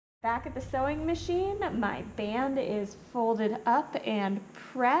Back at the sewing machine, my band is folded up and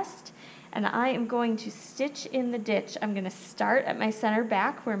pressed, and I am going to stitch in the ditch. I'm going to start at my center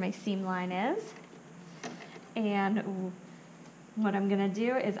back where my seam line is, and what I'm going to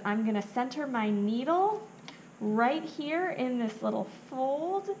do is I'm going to center my needle right here in this little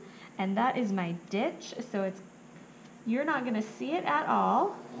fold, and that is my ditch, so you're not going to see it at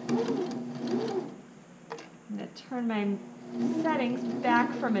all. I'm going to turn my settings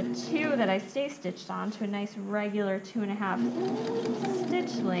back from a 2 that I stay stitched on to a nice regular 2.5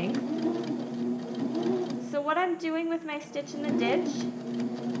 stitch length. So what I'm doing with my stitch in the ditch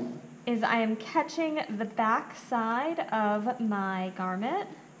is I am catching the back side of my garment,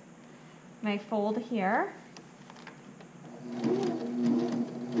 my fold here,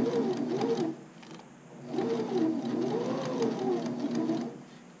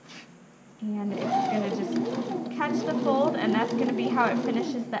 and it's going to just catch the fold, and that's going to be how it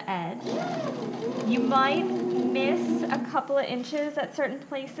finishes the edge. You might miss a couple of inches at certain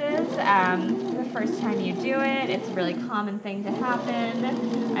places the first time you do it. It's a really common thing to happen.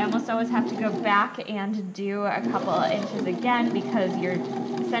 I almost always have to go back and do a couple of inches again because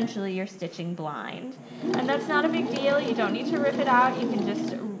you're stitching blind. And that's not a big deal. You don't need to rip it out. You can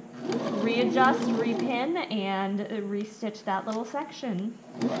just readjust, repin, and restitch that little section.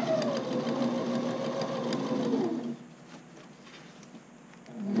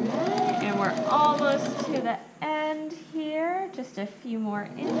 And we're almost to the end here, just a few more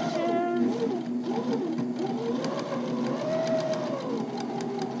inches.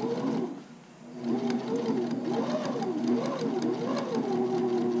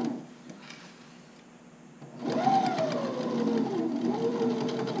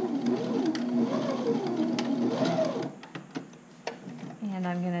 And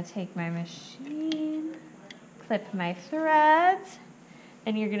I'm going to take my machine, clip my threads,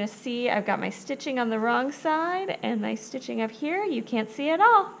 and you're going to see I've got my stitching on the wrong side and my stitching up here you can't see at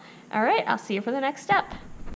all. All right, I'll see you for the next step.